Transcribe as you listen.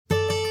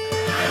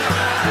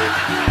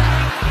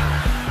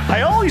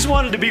always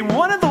wanted to be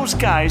one of those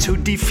guys who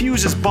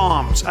defuses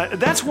bombs.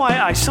 That's why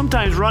I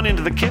sometimes run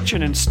into the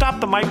kitchen and stop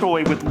the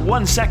microwave with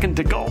 1 second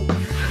to go.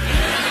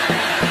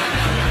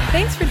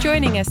 Thanks for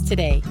joining us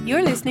today.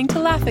 You're listening to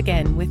Laugh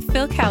Again with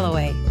Phil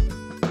Callaway.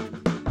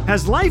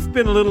 Has life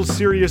been a little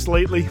serious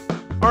lately?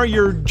 Are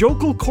your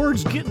jokel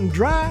cords getting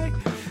dry?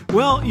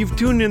 Well, you've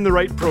tuned in the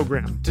right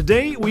program.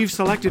 Today, we've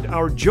selected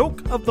our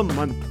joke of the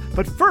month.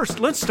 But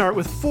first, let's start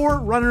with 4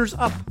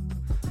 runners-up.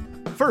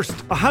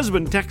 First, a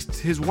husband texts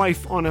his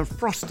wife on a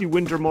frosty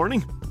winter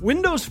morning.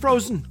 Window's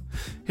frozen.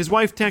 His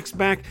wife texts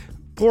back,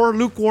 pour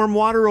lukewarm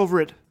water over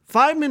it.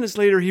 5 minutes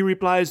later, he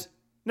replies,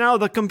 now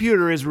the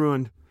computer is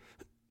ruined.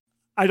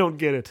 I don't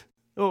get it.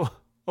 Oh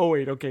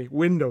wait, okay,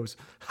 Windows.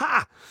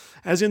 Ha!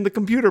 As in the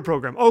computer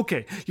program.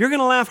 Okay, you're going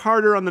to laugh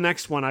harder on the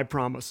next one, I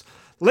promise.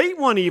 Late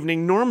one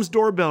evening, Norm's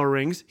doorbell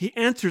rings. He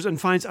answers and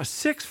finds a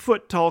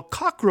 6-foot-tall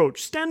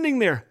cockroach standing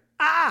there.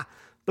 Ah!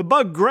 The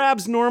bug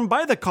grabs Norm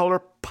by the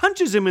collar,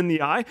 punches him in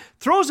the eye,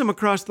 throws him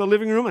across the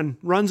living room, and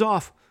runs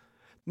off.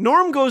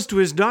 Norm goes to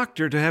his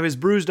doctor to have his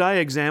bruised eye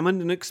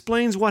examined and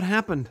explains what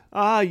happened.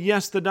 Ah,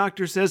 yes, the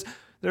doctor says,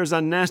 there's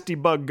a nasty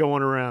bug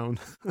going around.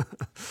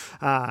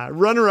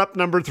 Runner-up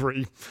number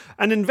 3.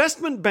 An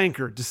investment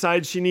banker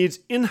decides she needs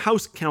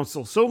in-house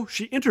counsel, so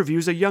she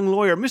interviews a young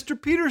lawyer. Mr.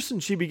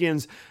 Peterson, she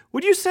begins,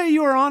 would you say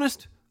you are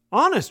honest?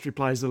 Honest,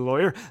 replies the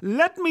lawyer.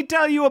 Let me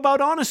tell you about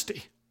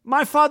honesty.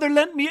 My father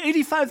lent me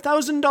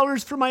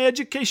 $85,000 for my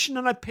education,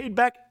 and I paid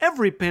back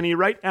every penny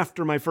right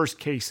after my first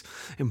case.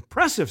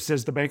 Impressive,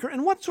 says the banker.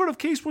 And what sort of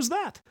case was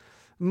that?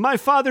 My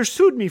father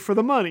sued me for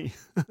the money.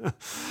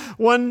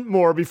 One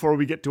more before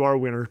we get to our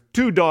winner.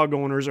 2 dog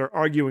owners are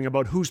arguing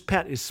about whose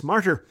pet is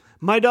smarter.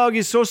 My dog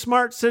is so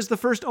smart, says the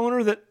first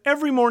owner, that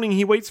every morning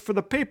he waits for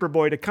the paper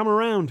boy to come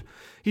around.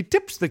 He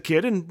tips the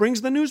kid and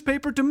brings the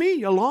newspaper to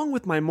me, along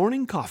with my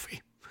morning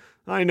coffee.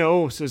 I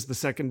know, says the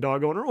second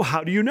dog owner. Well,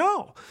 how do you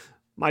know?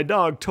 My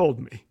dog told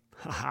me.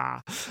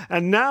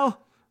 And now,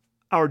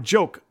 our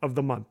joke of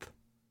the month.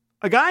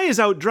 A guy is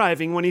out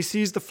driving when he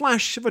sees the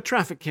flash of a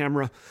traffic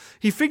camera.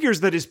 He figures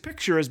that his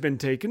picture has been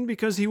taken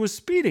because he was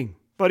speeding,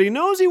 but he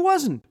knows he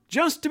wasn't.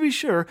 Just to be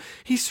sure,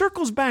 he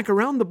circles back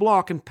around the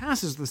block and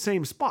passes the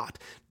same spot,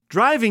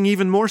 driving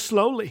even more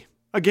slowly.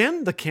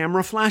 Again, the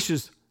camera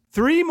flashes.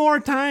 3 more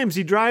times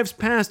he drives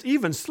past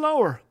even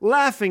slower,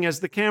 laughing as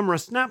the camera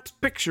snaps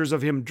pictures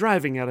of him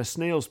driving at a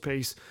snail's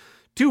pace.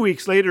 2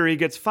 weeks later, he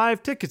gets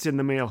 5 tickets in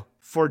the mail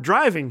for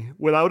driving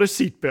without a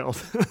seatbelt.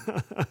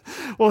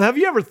 Well, have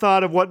you ever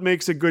thought of what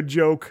makes a good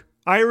joke?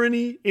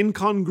 Irony?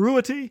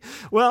 Incongruity?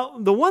 Well,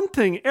 the one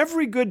thing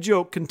every good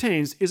joke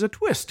contains is a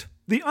twist.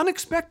 The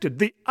unexpected.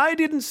 The I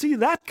didn't see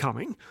that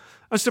coming.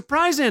 A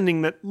surprise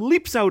ending that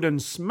leaps out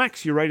and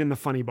smacks you right in the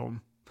funny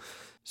bone.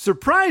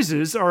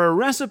 Surprises are a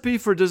recipe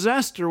for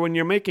disaster when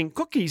you're making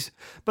cookies,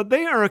 but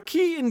they are a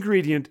key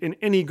ingredient in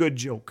any good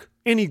joke,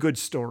 any good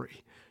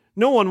story.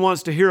 No one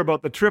wants to hear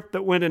about the trip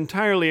that went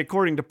entirely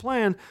according to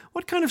plan.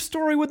 What kind of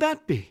story would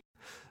that be?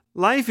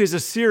 Life is a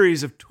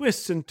series of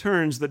twists and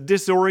turns that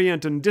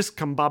disorient and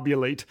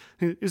discombobulate.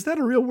 Is that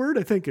a real word?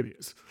 I think it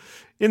is.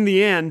 In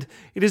the end,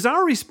 it is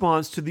our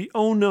response to the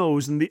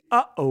oh-no's and the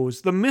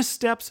uh-ohs, the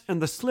missteps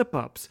and the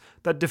slip-ups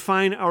that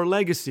define our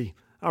legacy,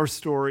 our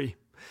story.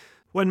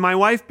 When my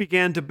wife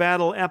began to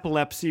battle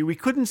epilepsy, we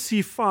couldn't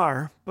see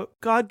far,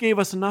 but God gave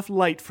us enough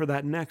light for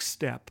that next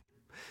step.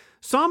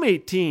 Psalm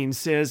 18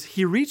 says,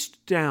 He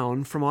reached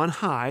down from on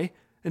high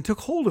and took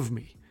hold of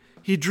me.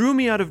 He drew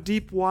me out of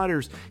deep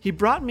waters. He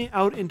brought me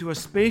out into a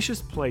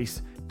spacious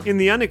place. In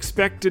the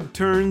unexpected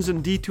turns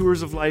and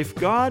detours of life,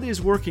 God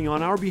is working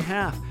on our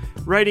behalf,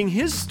 writing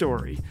His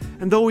story.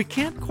 And though we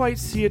can't quite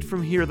see it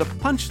from here, the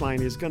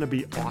punchline is going to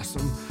be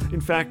awesome.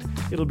 In fact,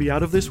 it'll be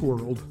out of this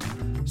world.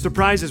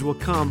 Surprises will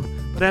come,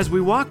 but as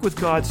we walk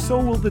with God, so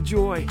will the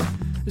joy.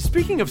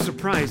 Speaking of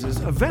surprises,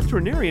 a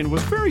veterinarian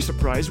was very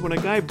surprised when a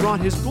guy brought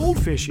his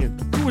goldfish in.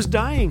 He was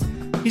dying.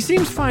 He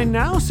seems fine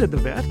now, said the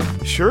vet.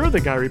 Sure,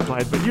 the guy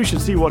replied, but you should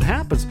see what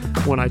happens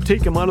when I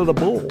take him out of the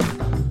bowl.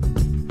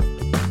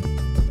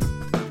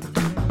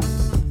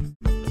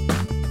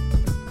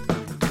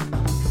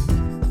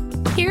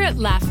 Here at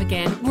Laugh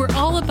Again, we're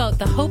all about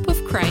the hope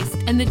of Christ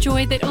and the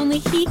joy that only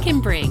He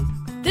can bring.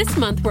 This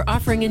month, we're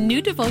offering a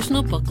new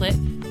devotional booklet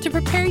to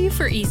prepare you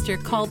for Easter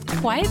called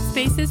Quiet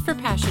Spaces for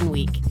Passion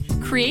Week,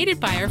 created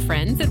by our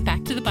friends at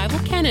Back to the Bible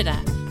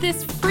Canada.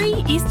 This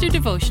free Easter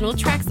devotional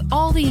tracks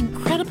all the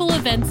incredible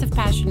events of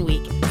Passion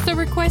Week, so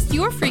request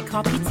your free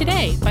copy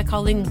today by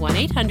calling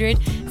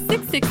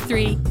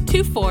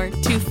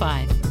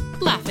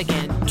 1-800-663-2425. Laugh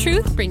Again,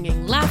 truth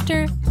bringing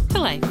laughter to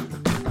life.